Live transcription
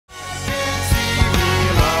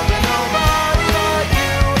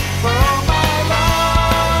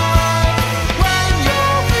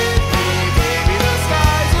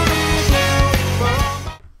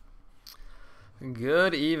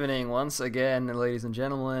Once again, ladies and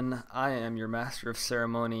gentlemen, I am your master of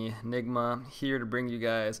ceremony, Nigma, here to bring you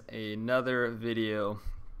guys another video.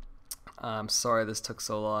 I'm sorry this took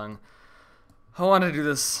so long. I wanted to do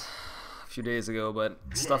this a few days ago, but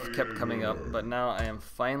stuff kept coming up. But now I am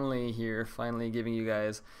finally here, finally giving you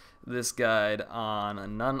guys this guide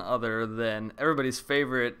on none other than everybody's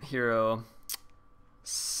favorite hero,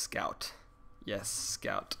 Scout. Yes,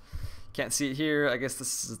 Scout. Can't see it here. I guess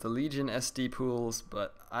this is the Legion SD pools,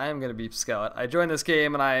 but I am gonna be Scout. I joined this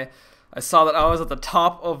game and I saw that I was at the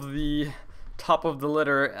top of the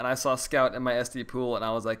litter, and I saw Scout in my SD pool, and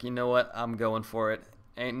I was like, you know what? I'm going for it.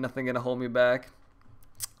 Ain't nothing gonna hold me back.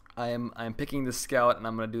 I'm picking this Scout, and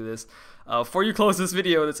I'm gonna do this. Before you close this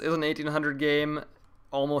video, this is an 1800 game.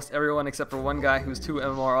 Almost everyone except for one guy who's 2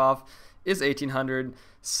 MMR off is 1800.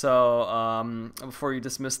 So before you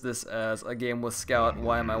dismiss this as a game with Scout,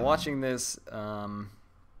 why am I watching this?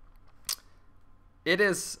 It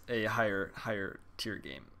is a higher tier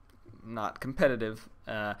game, not competitive.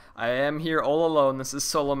 I am here all alone. This is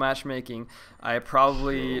solo matchmaking. I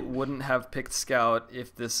probably wouldn't have picked Scout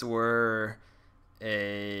if this were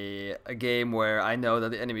a game where I know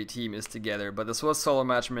that the enemy team is together, but this was solo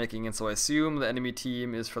matchmaking, and so I assume the enemy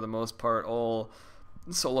team is for the most part all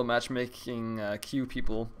solo matchmaking queue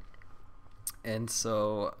people, and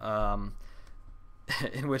so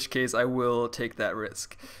in which case I will take that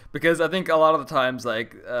risk, because I think a lot of the times,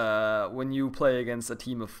 like when you play against a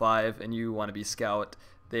team of 5 and you want to be Scout,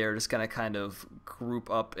 they are just gonna kind of group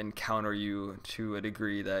up and counter you to a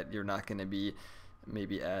degree that you're not gonna be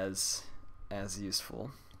maybe as useful.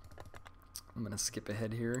 I'm gonna skip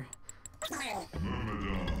ahead here.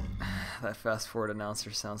 That fast forward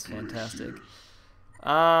announcer sounds fantastic.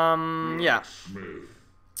 Yeah.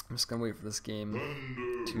 I'm just gonna wait for this game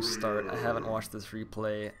to start. I haven't watched this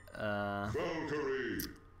replay. I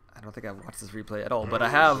don't think I've watched this replay at all, but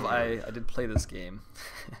I did play this game.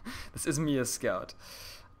 This is me as Scout.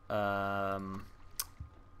 A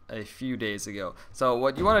few days ago. So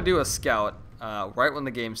what you want to do as Scout, right when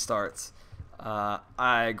the game starts,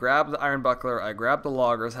 I grab the Iron Buckler, I grab the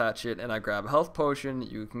Logger's Hatchet, and I grab a health potion.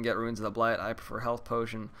 You can get Runes of the Blight. I prefer health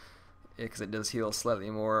potion because it does heal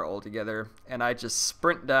slightly more altogether. And I just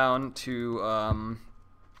sprint down to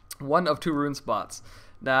one of 2 rune spots.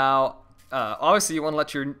 Now, obviously you want to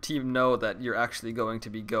let your team know that you're actually going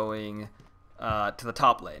to be going to the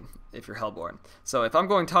top lane if you're Hellborn. So if I'm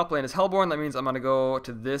going top lane as Hellborn, that means I'm going to go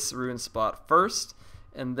to this rune spot first,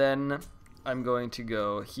 and then I'm going to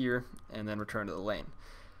go here and then return to the lane.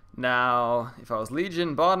 Now, if I was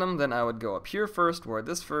Legion bottom, then I would go up here first, ward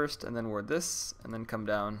this first, and then ward this, and then come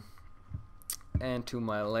down and to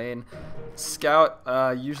my lane. Scout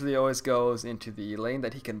usually always goes into the lane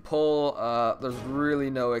that he can pull. There's really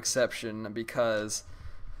no exception, because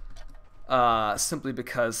simply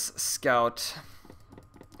because Scout,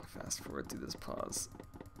 fast forward through this pause,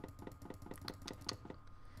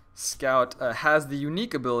 Scout has the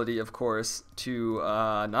unique ability, of course, to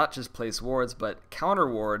not just place wards, but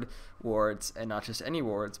counter ward wards, and not just any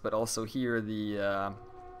wards, but also here the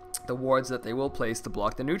wards that they will place to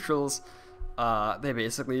block the neutrals. They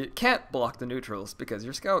basically can't block the neutrals because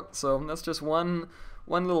you're Scout. So that's just one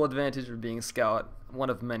little advantage of being Scout,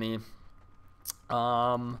 one of many.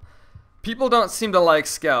 People don't seem to like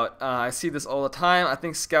Scout. I see this all the time. I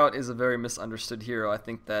think Scout is a very misunderstood hero. I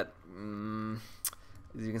think that,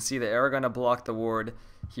 as you can see, they are going to block the ward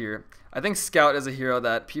here. I think Scout is a hero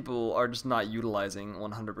that people are just not utilizing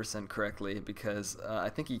 100% correctly, because I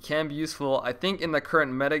think he can be useful. I think in the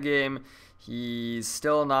current metagame, he's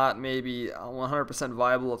still not maybe 100%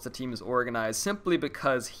 viable if the team is organized, simply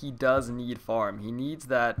because he does need farm. He needs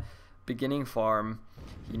that beginning farm.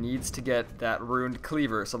 He needs to get that runed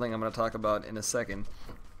cleaver, something I'm going to talk about in a second.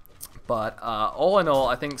 But all in all,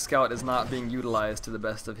 I think Scout is not being utilized to the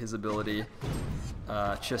best of his ability.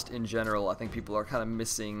 Just in general, I think people are kind of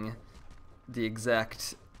missing the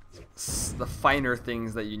finer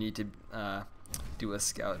things that you need to do as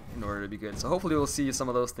Scout in order to be good. So hopefully we'll see some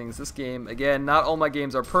of those things this game. Again, not all my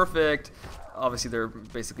games are perfect. Obviously, they're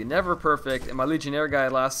basically never perfect. In my Legionnaire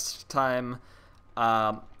guide last time,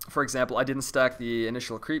 for example, I didn't stack the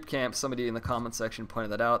initial creep camp. Somebody in the comment section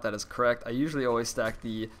pointed that out. That is correct. I usually always stack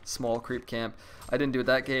the small creep camp. I didn't do it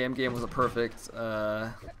that game. Game wasn't perfect.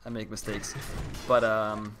 I make mistakes.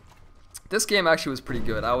 But this game actually was pretty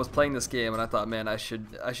good. I was playing this game and I thought, man, I should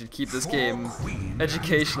keep this game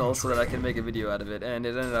educational so that I can make a video out of it. And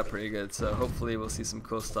it ended up pretty good. So hopefully we'll see some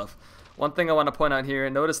cool stuff. One thing I want to point out here,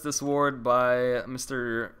 notice this ward by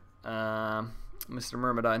Mr.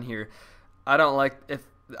 Myrmidon here.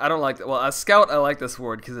 Well, as Scout, I like this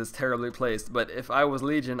ward because it's terribly placed, but if I was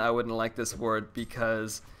Legion, I wouldn't like this ward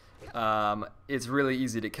because it's really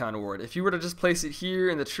easy to counter ward. If you were to just place it here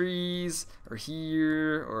in the trees, or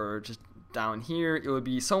here, or just down here, it would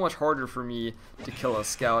be so much harder for me to kill a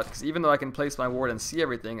scout, because even though I can place my ward and see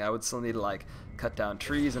everything, I would still need to like cut down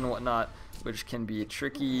trees and whatnot, which can be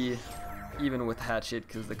tricky even with hatchet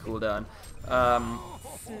because of the cooldown.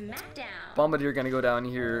 Bombardier gonna go down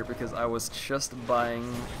here because I was just buying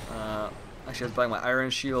actually I was buying my Iron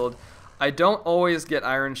Shield. I don't always get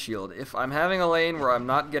Iron Shield. If I'm having a lane where I'm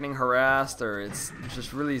not getting harassed, or it's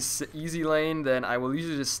just really easy lane, then I will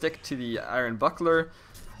usually just stick to the Iron Buckler.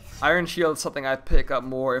 Iron Shield is something I pick up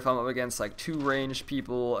more if I'm up against like 2 ranged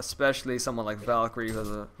people, especially someone like Valkyrie who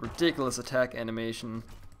has a ridiculous attack animation.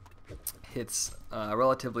 Hits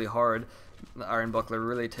relatively hard. The Iron Buckler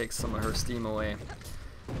really takes some of her steam away.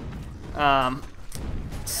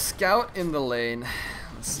 Scout in the lane.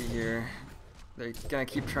 Let's see here. They're gonna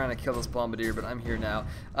keep trying to kill this Bombardier, but I'm here now.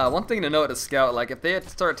 One thing to note is Scout, like if they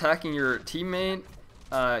start attacking your teammate,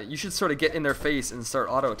 you should sort of get in their face and start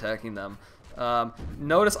auto-attacking them.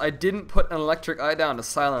 Notice I didn't put an Electric Eye down to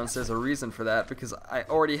silence. There's a reason for that, because I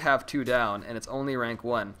already have 2 down and it's only rank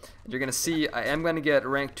 1. And you're gonna see I am gonna get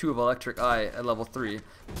rank 2 of Electric Eye at level 3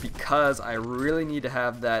 because I really need to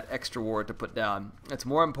have that extra ward to put down. It's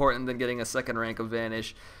more important than getting a 2nd rank of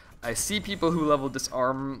Vanish. I see people who level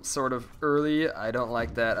Disarm sort of early. I don't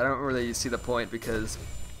like that. I don't really see the point because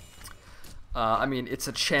I mean, it's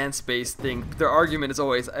a chance-based thing. Their argument is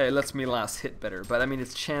always, hey, it lets me last hit better. But I mean,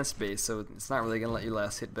 it's chance-based, so it's not really going to let you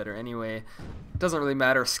last hit better anyway. It doesn't really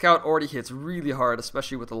matter. Scout already hits really hard,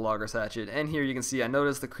 especially with the Logger's Hatchet. And here you can see, I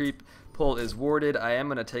noticed the creep pull is warded. I am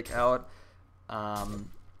going to take out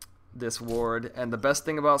this ward. And the best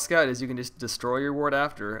thing about Scout is you can just destroy your ward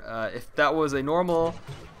after. If that was a normal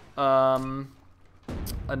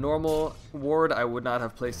ward, I would not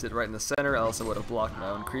have placed it right in the center, else I would have blocked my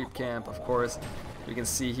own creep camp, of course. You can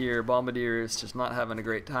see here, Bombardier is just not having a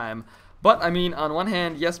great time. But, I mean, on one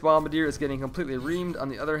hand, yes, Bombardier is getting completely reamed. On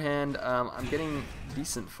the other hand, I'm getting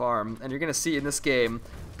decent farm. And you're going to see in this game,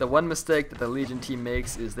 the one mistake that the Legion team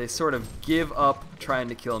makes is they sort of give up trying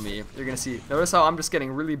to kill me. You're going to see, notice how I'm just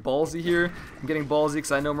getting really ballsy here. I'm getting ballsy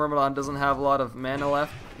because I know Myrmidon doesn't have a lot of mana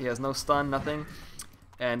left. He has no stun, nothing.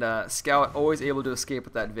 And Scout always able to escape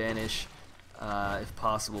with that Vanish if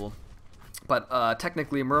possible. But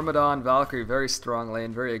technically Myrmidon, Valkyrie, very strong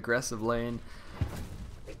lane, very aggressive lane.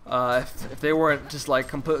 If they weren't just like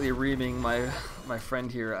completely reaming my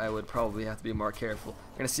friend here, I would probably have to be more careful.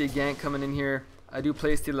 You're gonna see a gank coming in here. I do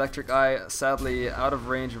place the Electric Eye, sadly out of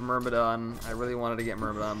range of Myrmidon. I really wanted to get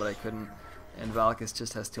Myrmidon, but I couldn't. And Valkis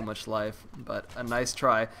just has too much life, but a nice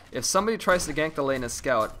try. If somebody tries to gank the lane as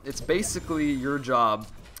Scout, it's basically your job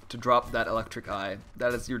to drop that Electric Eye.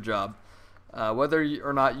 That is your job. Whether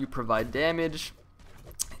or not you provide damage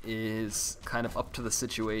is kind of up to the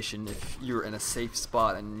situation if you're in a safe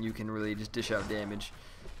spot and you can really just dish out damage.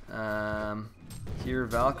 Here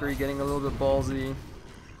Valkyrie getting a little bit ballsy.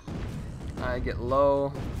 I get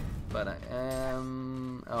low, but I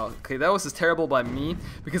am... Oh, okay, that was just terrible by me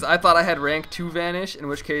because I thought I had rank 2 Vanish, in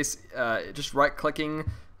which case just right-clicking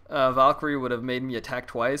Valkyrie would have made me attack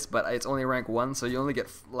twice, but it's only rank 1, so you only get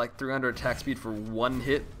like 300 attack speed for 1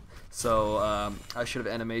 hit. So I should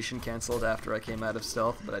have animation cancelled after I came out of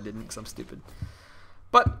stealth, but I didn't because I'm stupid.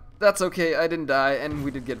 But that's okay, I didn't die, and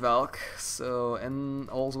we did get Valk, so and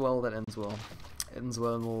all's well that ends well. Ends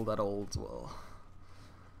well that all's well.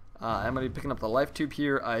 I'm going to be picking up the life tube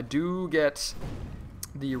here. I do get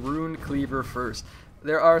the Rune Cleaver first.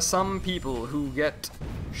 There are some people who get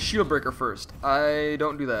Shieldbreaker first. I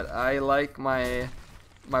don't do that. I like my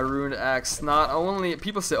Runed Axe. Not only,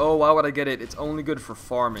 people say, oh, why would I get it? It's only good for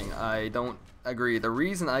farming. I don't agree. The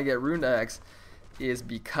reason I get Runed Axe is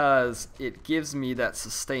because it gives me that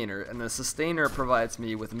Sustainer, and the Sustainer provides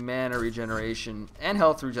me with mana regeneration and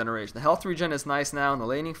health regeneration. The health regen is nice now in the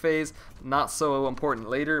laning phase, not so important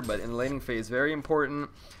later, but in the laning phase very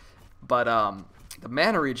important. But the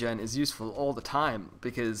mana regen is useful all the time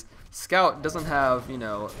because Scout doesn't have, you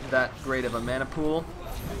know, that great of a mana pool,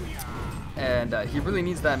 and he really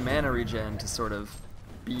needs that mana regen to sort of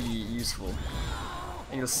be useful.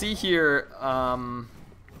 And you'll see here,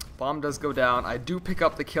 bomb does go down. I do pick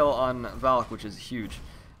up the kill on Valk, which is huge.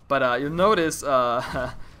 But you'll notice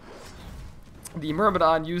the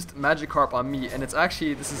Myrmidon used Magikarp on me, and it's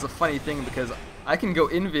actually, this is a funny thing because I can go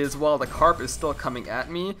invis while the Carp is still coming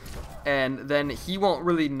at me, and then he won't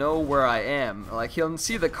really know where I am. Like, he'll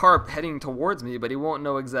see the Carp heading towards me, but he won't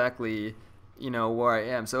know exactly, you know, where I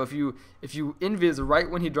am. So if you invis right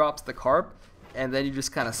when he drops the Carp, and then you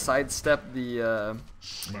just kind of sidestep the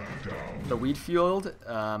wheat field,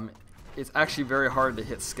 it's actually very hard to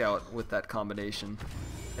hit Scout with that combination,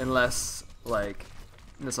 unless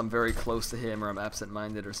I'm very close to him or I'm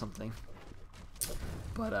absent-minded or something.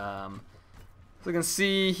 But so you can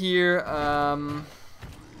see here, what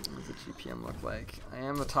does the GPM look like? I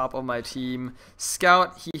am the top of my team.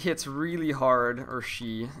 Scout, he hits really hard, or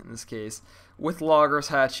she in this case, with Logger's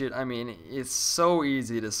Hatchet. I mean, it's so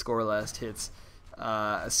easy to score last hits.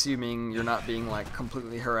 Assuming you're not being like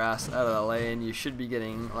completely harassed out of the lane, you should be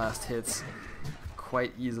getting last hits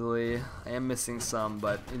quite easily. I am missing some,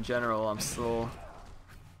 but in general I'm still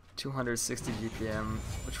 260 GPM,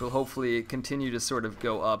 which will hopefully continue to sort of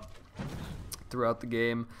go up throughout the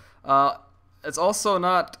game. It's also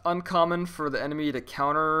not uncommon for the enemy to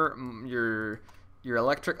counter your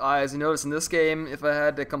electric eyes. You notice in this game, if I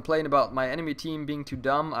had to complain about my enemy team being too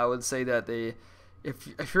dumb, I would say that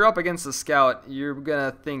if you're up against a Scout, you're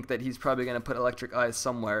gonna think that he's probably gonna put electric eyes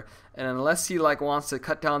somewhere, and unless he like wants to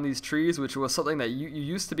cut down these trees, which was something that you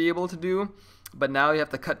used to be able to do, but now you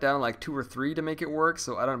have to cut down like 2 or 3 to make it work,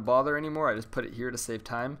 so I don't bother anymore. I just put it here to save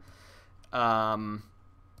time.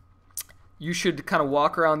 You should kind of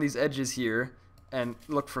walk around these edges here and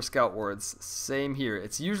look for Scout wards. Same here.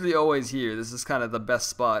 It's usually always here. This is kind of the best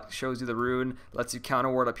spot. Shows you the rune, lets you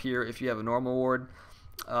counter ward up here if you have a normal ward.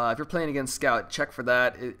 If you're playing against Scout, check for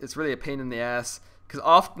that. It's really a pain in the ass, because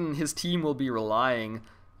often his team will be relying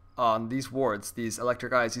on these wards, these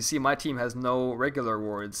electric eyes. You see my team has no regular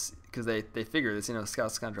wards, because they figure this,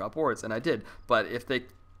 Scout's gonna drop wards, and I did. But if they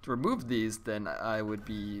removed these, then I would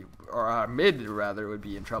be, or our mid rather, would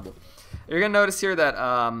be in trouble. You're gonna notice here that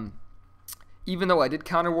even though I did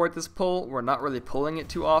counter ward this pull, we're not really pulling it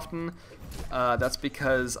too often. That's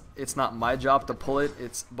because it's not my job to pull it,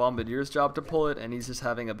 it's Bombardier's job to pull it, and he's just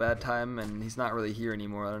having a bad time, and he's not really here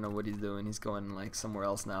anymore. I don't know what he's doing. He's going like somewhere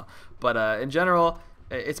else now. But in general,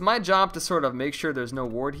 it's my job to sort of make sure there's no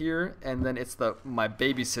ward here, and then it's my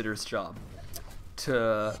babysitter's job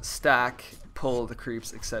to stack, pull the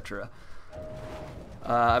creeps, etc.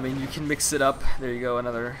 I mean, you can mix it up. There you go,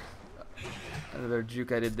 another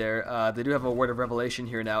juke I did there. They do have a Word of Revelation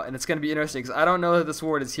here now, and it's going to be interesting because I don't know that this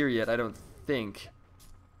ward is here yet. I don't think.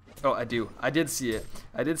 Oh, I do. I did see it.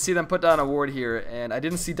 I did see them put down a ward here, and I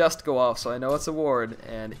didn't see dust go off, so I know it's a ward,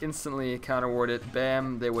 and instantly counter ward it.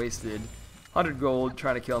 Bam, they wasted 100 gold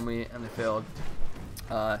trying to kill me, and they failed.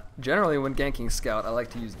 Generally, when ganking Scout, I like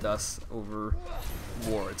to use dust over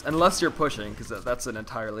wards, unless you're pushing, because that's an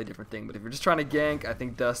entirely different thing. But if you're just trying to gank, I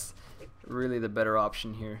think dust really the better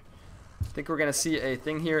option here. I think we're going to see a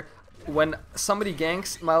thing here. When somebody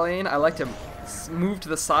ganks my lane, I like to move to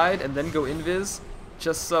the side and then go invis,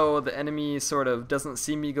 just so the enemy sort of doesn't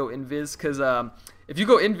see me go invis. Because if you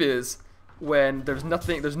go invis when there's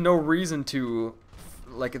no reason to,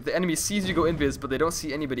 like if the enemy sees you go invis but they don't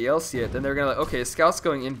see anybody else yet, then they're going to like, okay, Scout's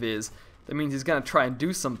going invis. That means he's going to try and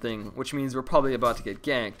do something, which means we're probably about to get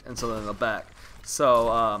ganked, and so then they'll back.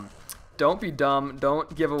 So don't be dumb.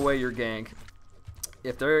 Don't give away your gank.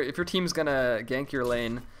 If your team's gonna gank your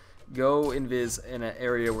lane, go invis in an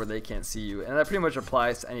area where they can't see you, and that pretty much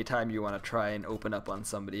applies to any time you want to try and open up on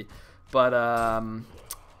somebody. But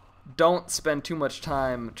don't spend too much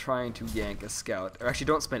time trying to gank a Scout, or actually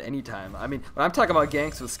don't spend any time. I mean, when I'm talking about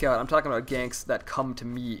ganks with Scout, I'm talking about ganks that come to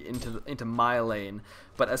me into my lane.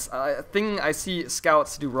 But a thing I see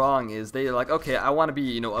Scouts do wrong is they're like, okay, I want to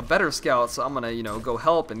be a better Scout, so I'm gonna go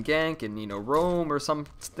help and gank and roam or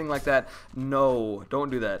something like that. No,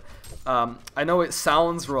 don't do that. I know it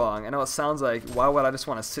sounds wrong. I know it sounds like, why would I just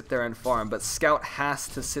want to sit there and farm? But Scout has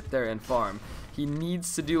to sit there and farm. He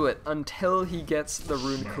needs to do it until he gets the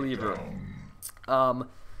rune cleaver.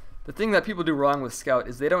 The thing that people do wrong with Scout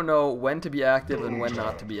is they don't know when to be active and when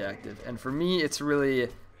not to be active. And for me, it's really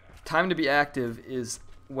time to be active is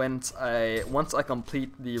once I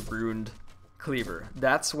complete the runed cleaver.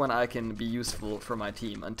 That's when I can be useful for my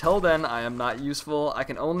team. Until then, I am not useful. I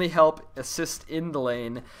can only help assist in the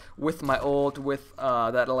lane with my ult, with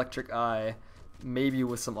that electric eye, maybe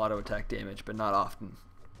with some auto attack damage, but not often.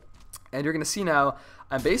 And you're going to see now,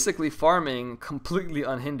 I'm basically farming completely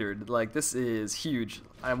unhindered. Like, this is huge.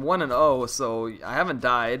 I'm 1-0, so I haven't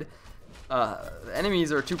died. The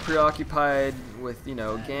enemies are too preoccupied with,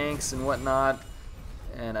 ganks and whatnot.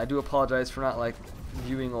 And I do apologize for not,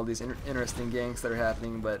 viewing all these interesting ganks that are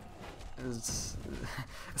happening, but it's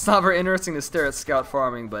not very interesting to stare at Scout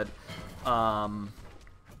farming, but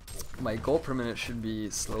my gold per minute should be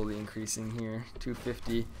slowly increasing here,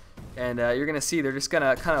 250. And you're going to see they're just going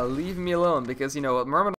to kind of leave me alone because, Myrmidon